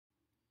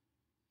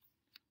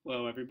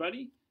Hello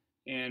everybody,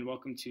 and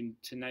welcome to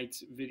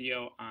tonight's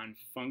video on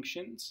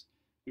functions.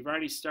 We've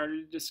already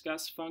started to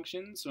discuss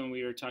functions when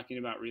we were talking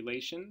about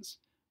relations,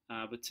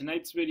 but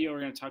tonight's video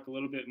we're going to talk a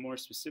little bit more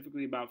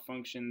specifically about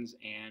functions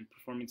and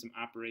performing some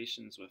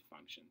operations with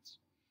functions.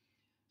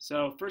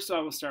 So first of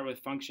all, we'll start with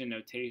function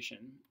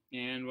notation.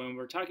 And when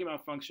we're talking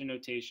about function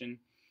notation,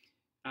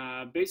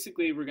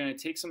 basically we're going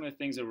to take some of the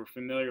things that we're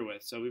familiar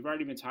with. So we've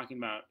already been talking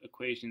about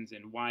equations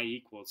in y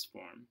equals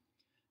form.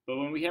 But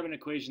when we have an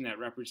equation that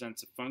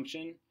represents a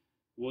function,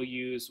 we'll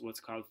use what's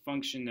called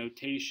function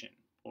notation,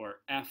 or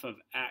f of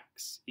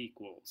x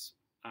equals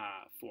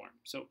form.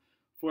 So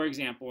for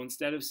example,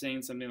 instead of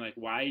saying something like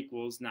y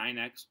equals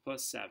 9x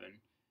plus 7,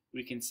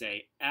 we can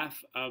say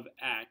f of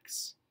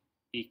x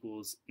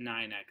equals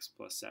 9x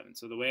plus 7.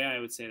 So the way I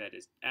would say that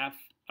is f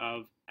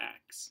of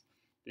x.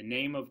 The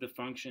name of the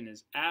function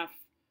is f.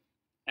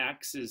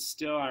 X is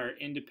still our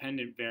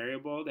independent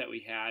variable that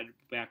we had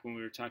back when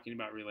we were talking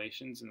about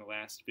relations in the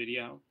last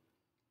video.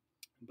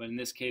 But in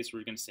this case,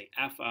 we're going to say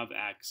f of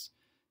x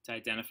to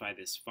identify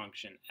this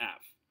function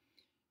f.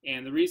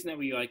 And the reason that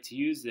we like to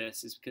use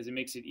this is because it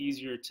makes it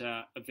easier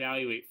to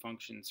evaluate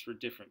functions for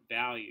different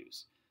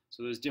values.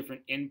 So those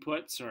different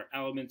inputs or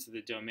elements of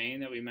the domain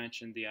that we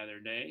mentioned the other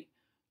day,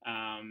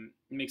 it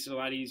makes it a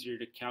lot easier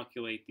to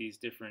calculate these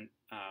different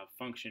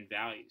function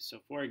values. So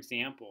for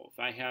example, if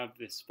I have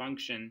this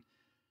function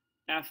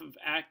f of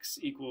x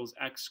equals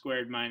x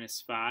squared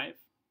minus 5.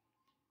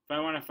 If I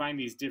want to find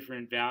these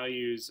different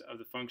values of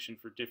the function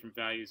for different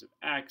values of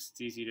x,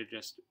 it's easy to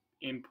just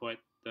input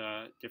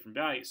the different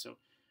values. So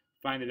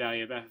find the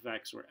value of f of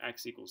x where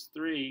x equals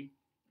 3.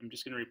 I'm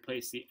just going to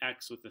replace the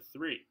x with a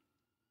 3.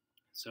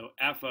 So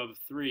f of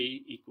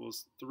 3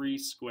 equals 3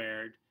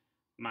 squared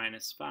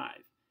minus 5.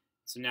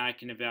 So now I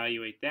can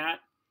evaluate that.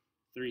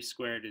 3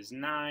 squared is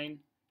 9.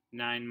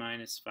 9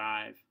 minus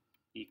 5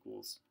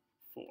 equals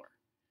 4.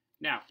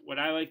 Now, what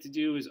I like to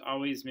do is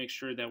always make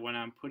sure that when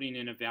I'm putting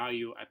in a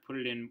value, I put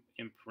it in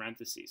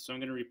parentheses. So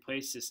I'm going to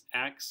replace this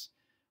x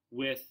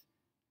with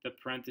the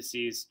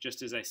parentheses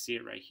just as I see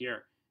it right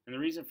here. And the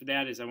reason for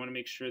that is I want to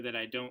make sure that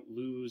I don't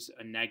lose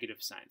a negative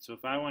sign. So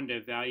if I wanted to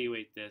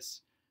evaluate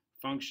this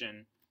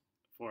function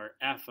for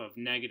f of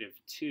negative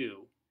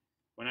 2,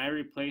 when I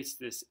replace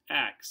this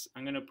x,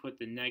 I'm going to put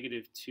the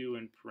negative 2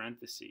 in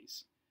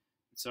parentheses.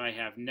 So I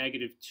have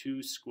negative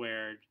 2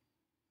 squared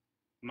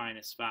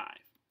minus 5.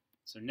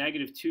 So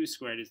negative 2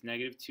 squared is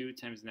negative 2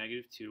 times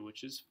negative 2,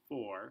 which is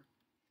 4.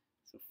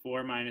 So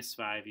 4 minus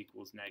 5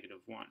 equals negative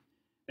 1.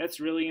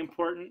 That's really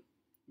important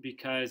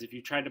because if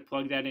you tried to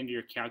plug that into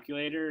your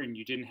calculator and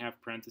you didn't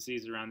have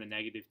parentheses around the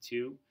negative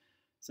 2,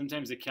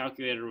 sometimes the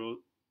calculator will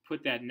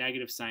put that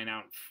negative sign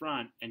out in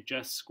front and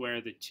just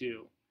square the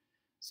 2.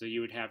 So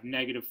you would have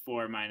negative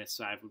 4 minus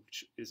 5,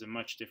 which is a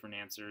much different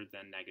answer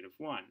than negative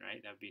 1,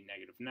 right? That would be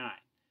negative 9.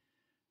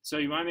 So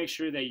you want to make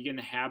sure that you get in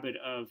the habit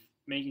of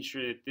making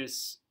sure that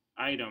this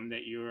item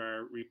that you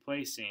are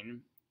replacing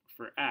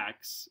for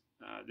x,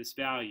 this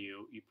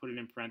value, you put it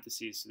in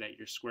parentheses so that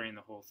you're squaring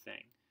the whole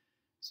thing.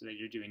 So that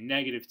you're doing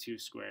negative 2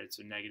 squared,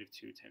 so negative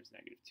 2 times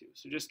negative 2.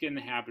 So just get in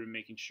the habit of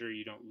making sure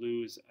you don't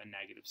lose a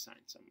negative sign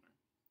somewhere.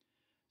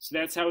 So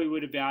that's how we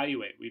would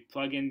evaluate. We'd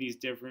plug in these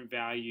different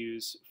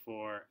values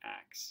for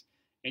x.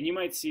 And you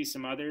might see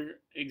some other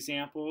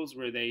examples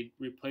where they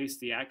replace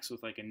the x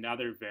with like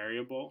another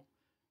variable.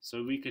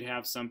 So we could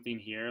have something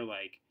here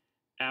like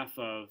f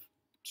of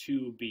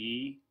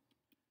 2b.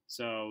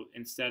 So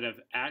instead of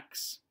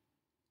x,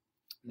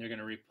 they're going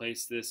to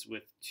replace this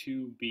with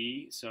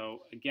 2b.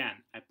 So again,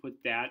 I put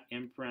that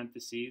in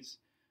parentheses.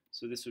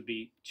 So this would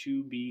be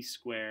 2b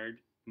squared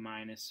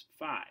minus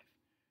 5.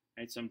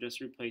 Right? So I'm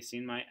just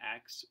replacing my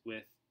x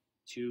with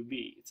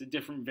 2b. It's a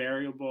different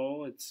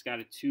variable. It's got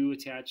a 2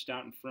 attached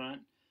out in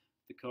front,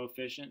 the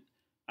coefficient.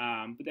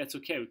 But that's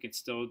okay. We can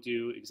still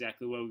do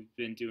exactly what we've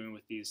been doing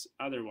with these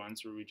other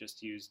ones where we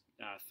just used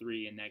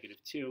 3 and negative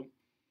 2.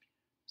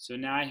 So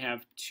now I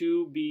have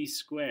 2b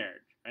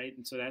squared, right?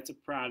 And so that's a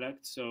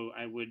product, so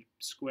I would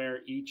square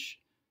each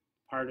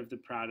part of the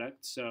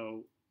product.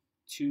 So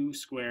 2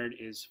 squared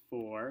is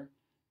 4,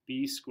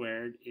 b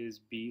squared is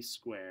b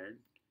squared,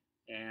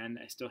 and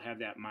I still have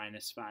that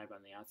minus 5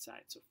 on the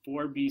outside. So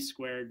 4b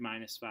squared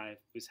minus 5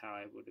 is how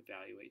I would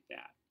evaluate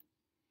that.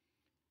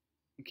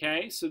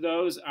 Okay, so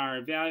those are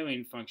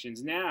evaluating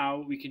functions.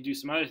 Now we can do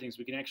some other things.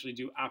 We can actually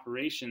do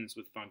operations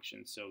with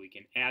functions. So we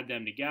can add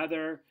them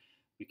together.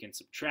 We can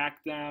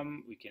subtract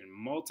them, we can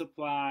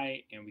multiply,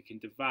 and we can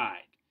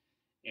divide.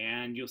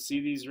 And you'll see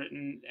these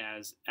written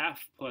as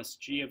f plus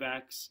g of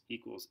x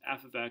equals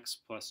f of x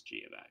plus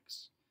g of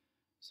x.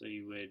 So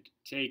you would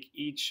take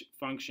each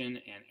function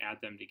and add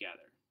them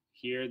together.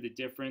 Here the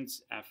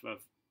difference,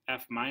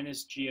 f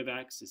minus g of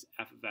x is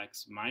f of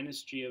x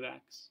minus g of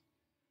x.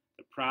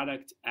 The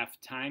product f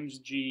times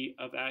g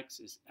of x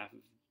is f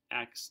of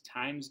x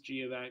times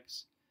g of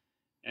x.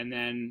 And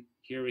then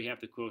here we have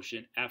the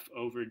quotient f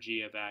over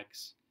g of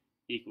x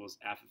equals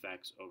f of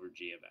x over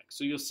g of x.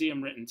 So you'll see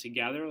them written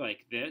together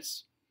like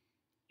this,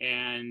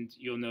 and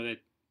you'll know that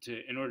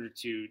in order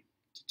to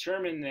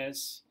determine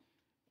this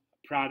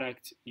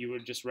product, you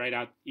would just write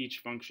out each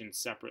function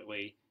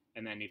separately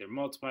and then either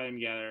multiply them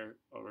together.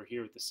 Over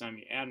here with the sum,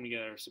 you add them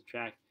together or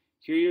subtract.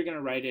 Here you're going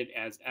to write it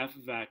as f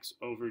of x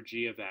over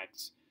g of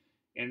x.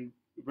 And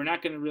we're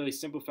not going to really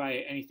simplify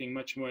anything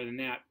much more than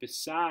that,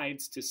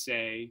 besides to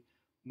say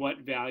what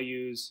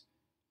values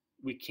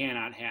we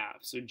cannot have.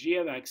 So g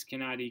of x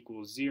cannot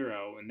equal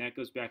 0, and that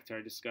goes back to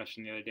our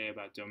discussion the other day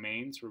about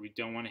domains, where we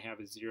don't want to have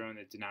a 0 in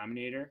the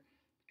denominator,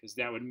 because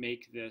that would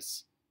make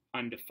this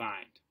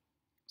undefined.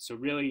 So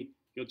really,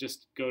 you'll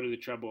just go to the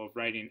trouble of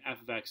writing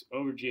f of x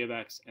over g of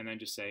x, and then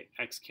just say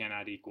x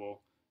cannot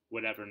equal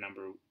whatever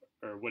number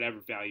or whatever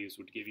values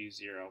would give you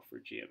 0 for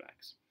g of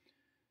x.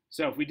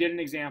 So if we did an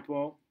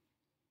example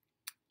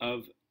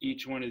of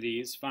each one of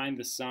these, find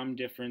the sum,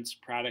 difference,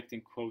 product,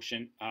 and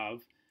quotient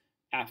of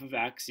f of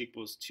x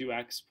equals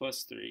 2x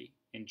plus 3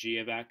 and g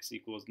of x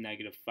equals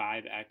negative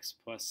 5x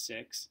plus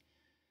 6.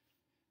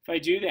 If I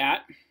do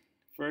that,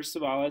 first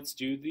of all, let's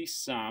do the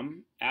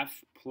sum,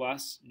 f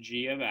plus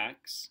g of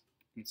x,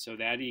 and so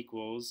that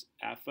equals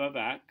f of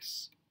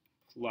x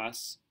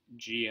plus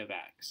g of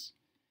x.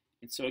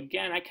 And so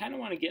again, I kind of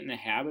want to get in the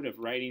habit of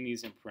writing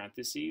these in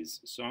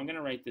parentheses, so I'm going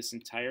to write this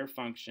entire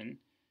function,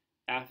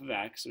 f of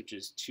x, which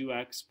is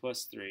 2x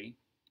plus 3,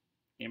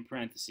 in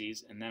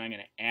parentheses, and then I'm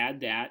going to add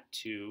that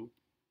to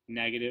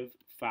negative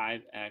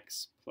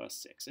 5x plus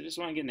 6. I just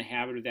want to get in the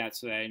habit of that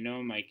so that I know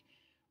I'm like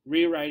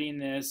rewriting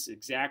this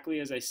exactly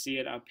as I see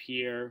it up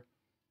here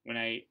when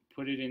I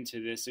put it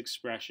into this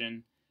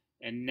expression,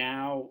 and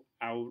now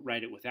I'll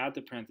write it without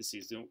the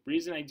parentheses. The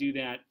reason I do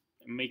that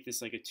and make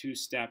this like a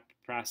two-step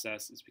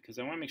process is because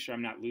I want to make sure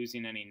I'm not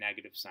losing any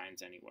negative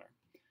signs anywhere.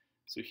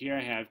 So here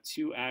I have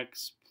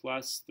 2x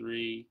plus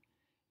 3,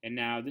 and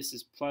now this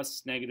is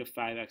plus negative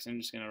 5x. I'm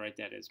just going to write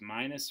that as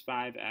minus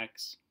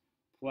 5x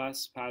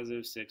plus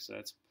positive 6, so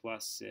that's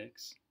plus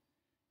 6.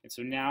 And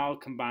so now I'll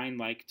combine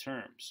like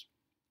terms.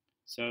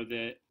 So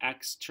the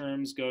x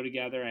terms go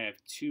together. I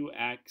have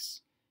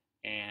 2x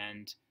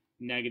and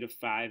negative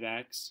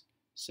 5x,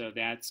 so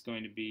that's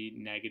going to be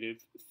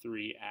negative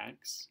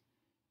 3x.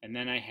 And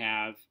then I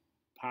have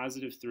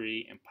positive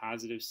 3 and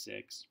positive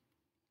 6.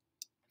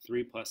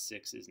 3 plus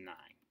 6 is 9.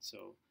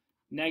 So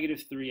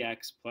negative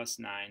 3x plus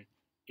 9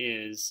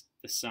 is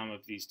the sum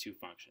of these two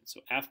functions.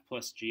 So f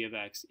plus g of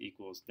x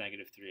equals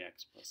negative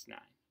 3x plus 9.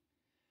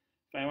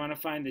 If I want to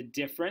find the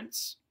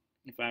difference,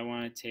 if I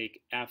want to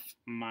take f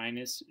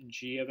minus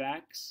g of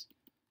x,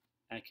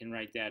 I can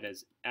write that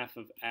as f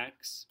of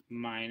x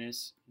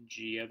minus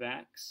g of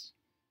x.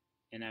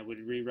 And I would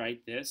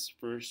rewrite this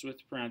first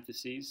with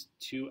parentheses,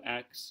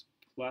 2x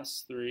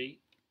plus 3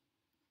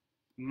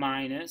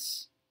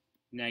 minus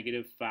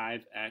negative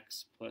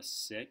 5x plus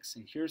 6.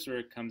 And here's where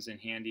it comes in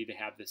handy to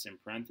have this in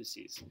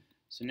parentheses.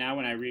 So now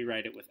when I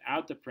rewrite it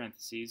without the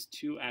parentheses,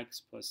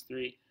 2x plus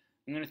 3,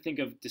 I'm going to think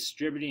of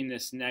distributing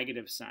this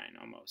negative sign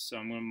almost. So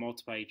I'm going to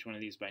multiply each one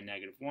of these by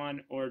negative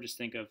 1, or just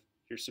think of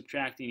you're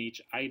subtracting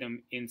each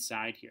item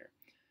inside here.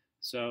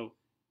 So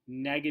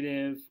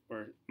negative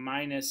or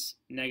minus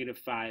negative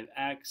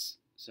 5x,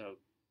 so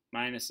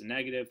minus a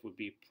negative would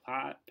be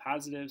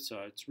positive, so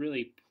it's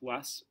really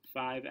plus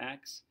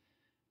 5x.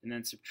 And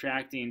then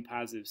subtracting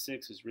positive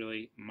 6 is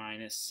really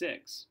minus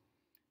 6.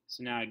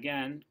 So now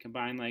again,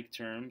 combine like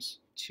terms,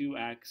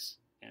 2x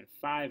and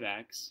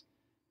 5x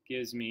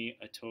gives me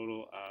a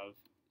total of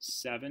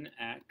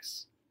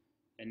 7x.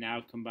 And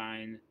now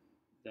combine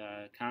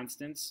the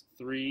constants,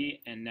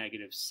 3 and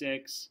negative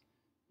 6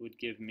 would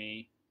give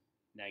me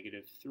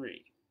negative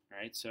 3. All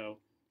right, so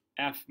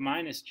f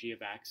minus g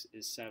of x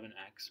is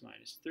 7x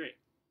minus 3.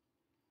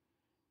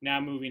 Now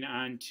moving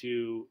on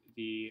to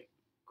the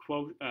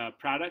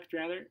product,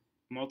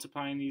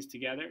 multiplying these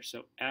together.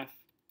 So f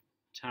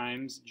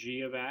times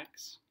g of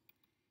x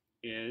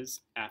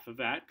is f of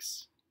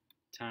x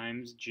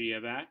times g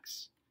of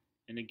x.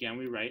 And again,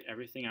 we write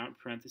everything out in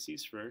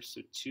parentheses first.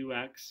 So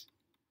 2x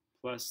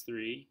plus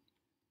 3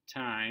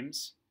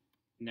 times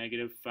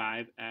negative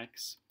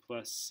 5x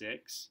plus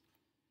 6.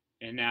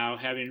 And now,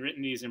 having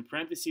written these in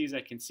parentheses,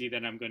 I can see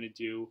that I'm going to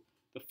do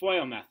the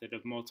FOIL method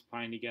of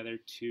multiplying together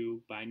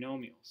two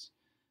binomials.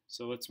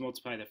 So let's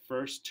multiply the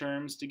first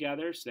terms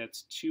together. So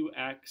that's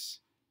 2x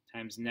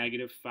times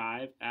negative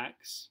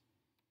 5x.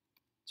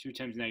 2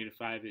 times negative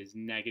 5 is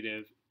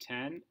negative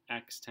 10.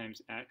 X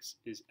times x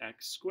is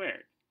x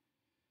squared.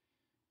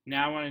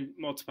 Now I want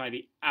to multiply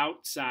the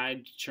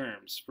outside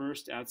terms.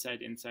 First,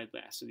 outside, inside,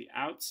 last. So the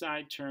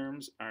outside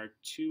terms are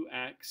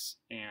 2x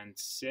and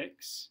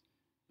 6.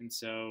 And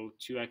so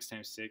 2x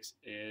times 6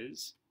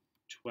 is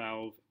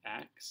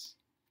 12x.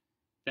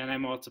 Then I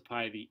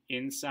multiply the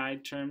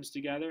inside terms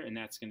together, and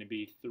that's going to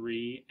be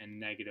 3 and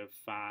negative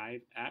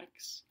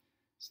 5x.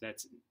 So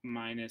that's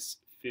minus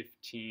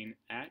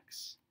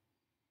 15x.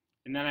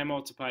 And then I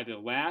multiply the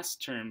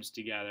last terms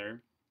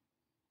together,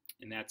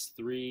 and that's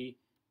 3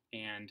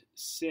 and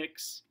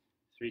 6.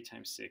 3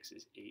 times 6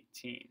 is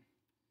 18.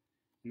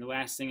 And the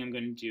last thing I'm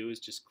going to do is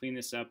just clean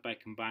this up by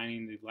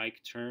combining the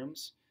like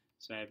terms.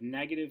 So I have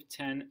negative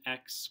 10x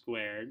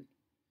squared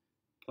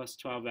plus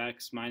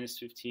 12x minus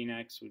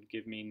 15x would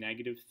give me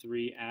negative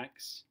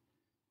 3x.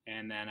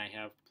 and then I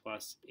have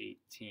plus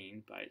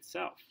 18 by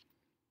itself.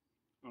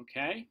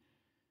 Okay,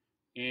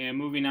 and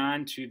moving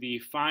on to the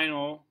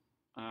final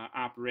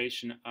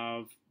operation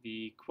of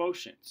the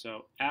quotient.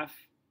 So f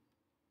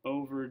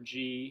over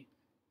g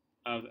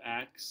of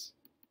x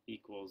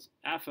equals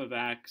f of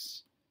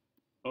x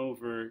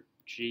over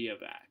g of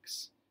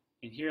x.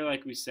 And here,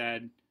 like we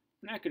said,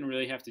 we're not going to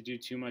really have to do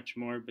too much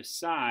more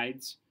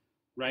besides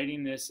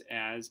writing this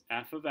as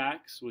f of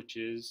x, which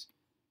is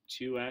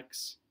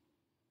 2x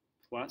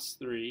plus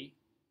 3,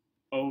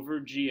 over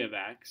g of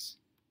x,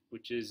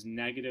 which is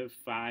negative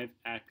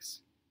 5x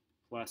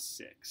plus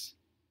 6.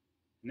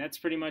 And that's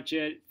pretty much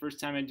it. First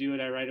time I do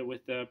it, I write it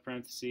with the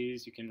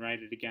parentheses. You can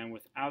write it again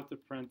without the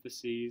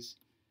parentheses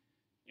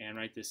and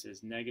write this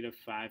as negative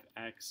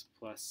 5x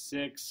plus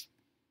 6.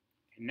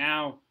 And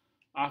now,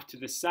 off to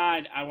the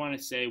side, I want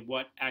to say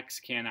what x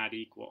cannot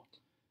equal.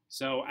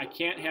 So I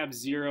can't have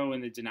 0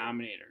 in the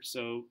denominator.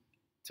 So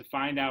to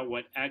find out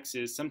what x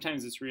is,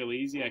 sometimes it's real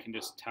easy. I can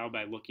just tell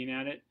by looking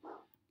at it.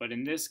 But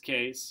in this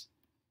case,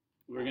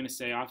 we're going to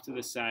say off to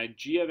the side,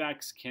 g of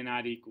x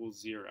cannot equal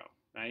 0,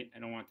 right? I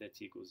don't want that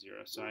to equal 0.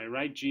 So I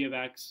write g of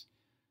x,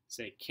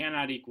 say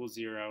cannot equal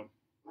 0,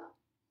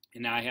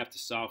 and now I have to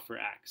solve for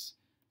x.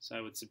 So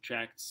I would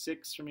subtract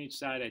 6 from each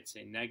side. I'd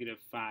say negative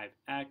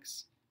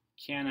 5x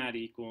cannot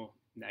equal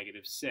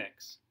negative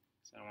 6.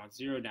 So I want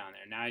 0 down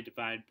there. Now I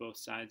divide both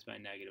sides by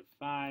negative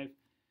 5.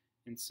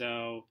 And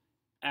so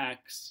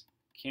x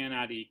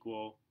cannot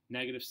equal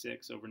negative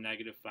 6 over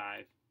negative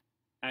 5.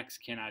 X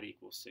cannot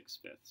equal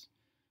 6/5.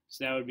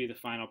 So that would be the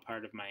final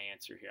part of my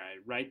answer here. I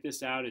write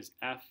this out as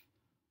f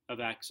of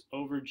x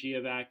over g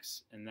of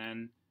x, and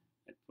then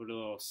I'd put a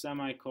little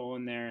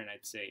semicolon there, and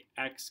I'd say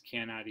x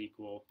cannot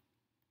equal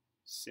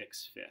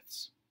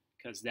 6/5,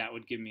 because that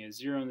would give me a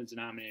 0 in the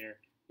denominator,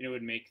 and it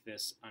would make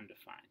this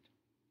undefined.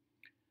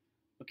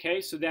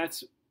 Okay, so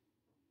that's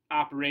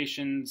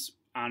operations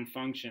on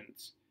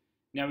functions.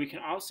 Now we can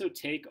also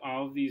take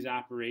all of these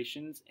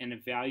operations and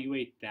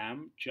evaluate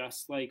them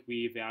just like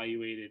we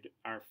evaluated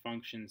our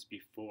functions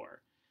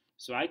before.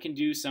 So I can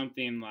do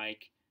something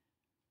like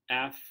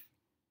f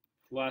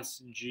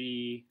plus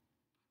g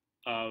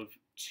of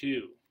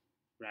 2,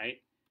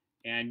 right?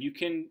 And you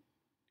can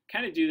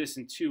kind of do this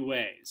in two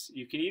ways.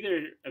 You can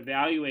either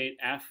evaluate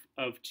f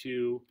of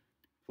 2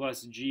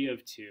 plus g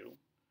of 2,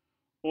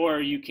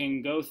 or you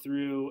can go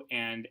through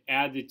and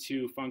add the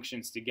two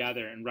functions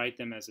together and write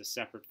them as a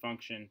separate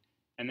function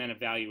and then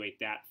evaluate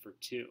that for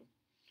 2.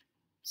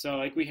 So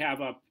like we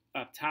have up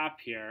top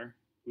here,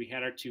 we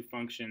had our two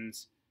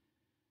functions,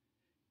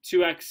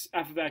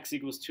 f of x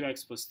equals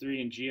 2x plus 3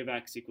 and g of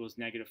x equals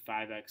negative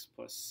 5x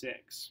plus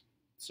 6.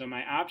 So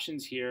my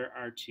options here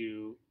are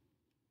to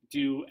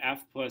do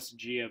f plus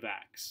g of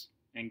x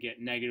and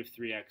get negative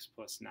 3x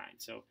plus 9.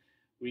 So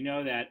we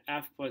know that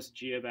f plus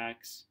g of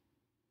x,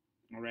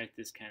 I'll write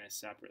this kind of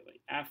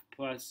separately, f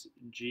plus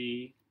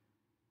g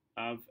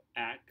of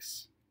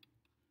x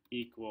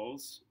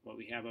equals what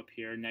we have up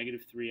here,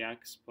 negative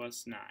 3x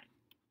plus 9.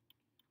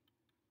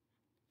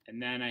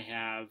 And then I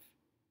have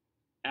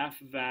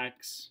f of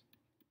x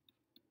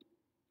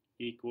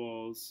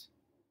equals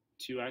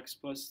 2x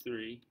plus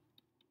 3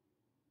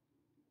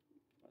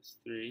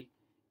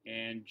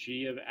 and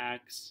g of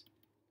x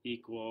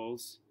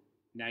equals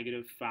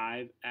negative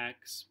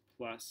 5x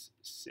plus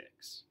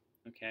 6.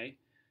 Okay,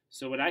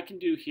 so what I can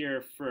do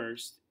here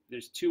first,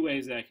 there's two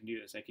ways that I can do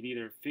this. I can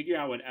either figure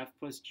out what f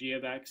plus g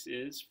of x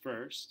is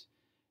first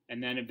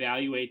and then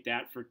evaluate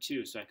that for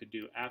 2. So I could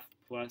do f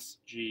plus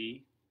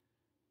g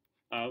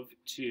of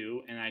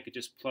 2, and I could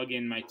just plug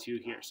in my 2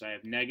 here. So I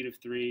have negative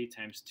 3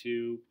 times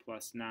 2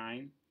 plus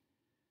 9.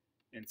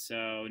 And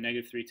so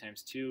negative 3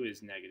 times 2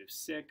 is negative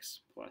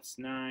 6 plus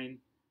 9,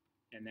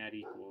 and that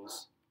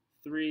equals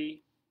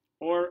 3.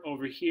 Or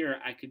over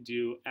here, I could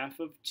do f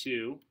of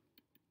 2,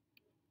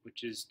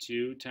 which is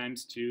 2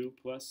 times 2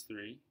 plus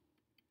 3,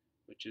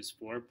 which is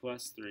 4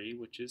 plus 3,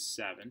 which is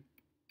 7.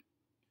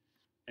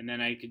 And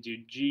then I could do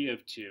g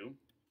of 2,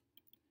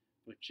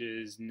 which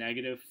is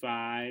negative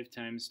 5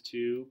 times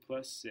 2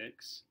 plus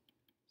 6,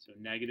 so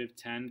negative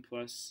 10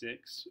 plus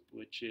 6,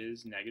 which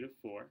is negative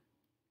 4.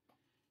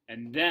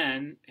 And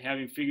then,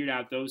 having figured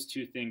out those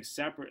two things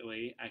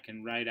separately, I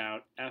can write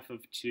out f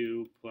of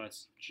 2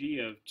 plus g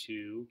of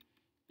 2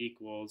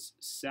 equals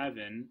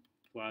 7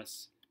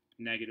 plus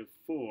negative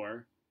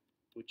 4,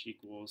 which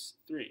equals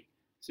 3.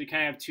 So you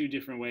kind of have two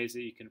different ways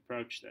that you can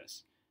approach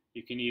this.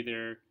 You can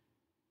either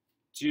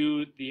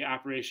do the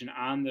operation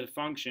on the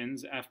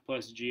functions f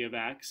plus g of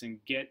x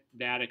and get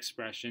that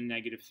expression,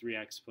 negative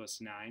 3x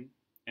plus 9,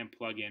 and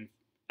plug in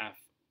f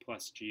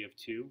plus g of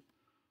 2,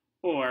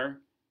 or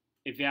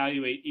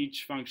evaluate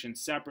each function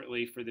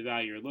separately for the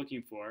value you're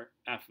looking for,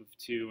 f of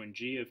 2 and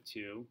g of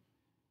 2,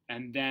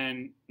 and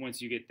then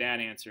once you get that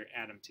answer,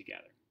 add them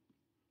together.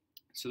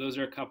 So those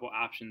are a couple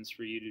options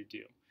for you to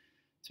do.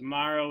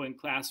 Tomorrow in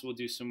class we'll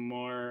do some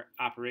more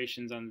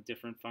operations on the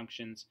different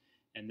functions,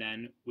 and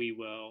then we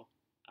will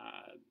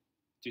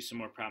do some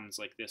more problems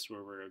like this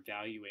where we're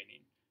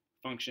evaluating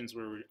functions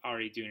where we're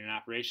already doing an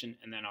operation,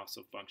 and then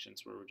also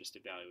functions where we're just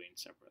evaluating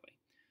separately.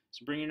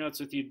 So bring your notes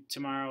with you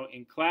tomorrow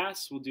in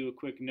class. We'll do a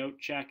quick note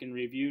check and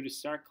review to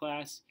start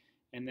class,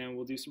 and then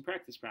we'll do some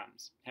practice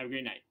problems. Have a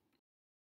great night.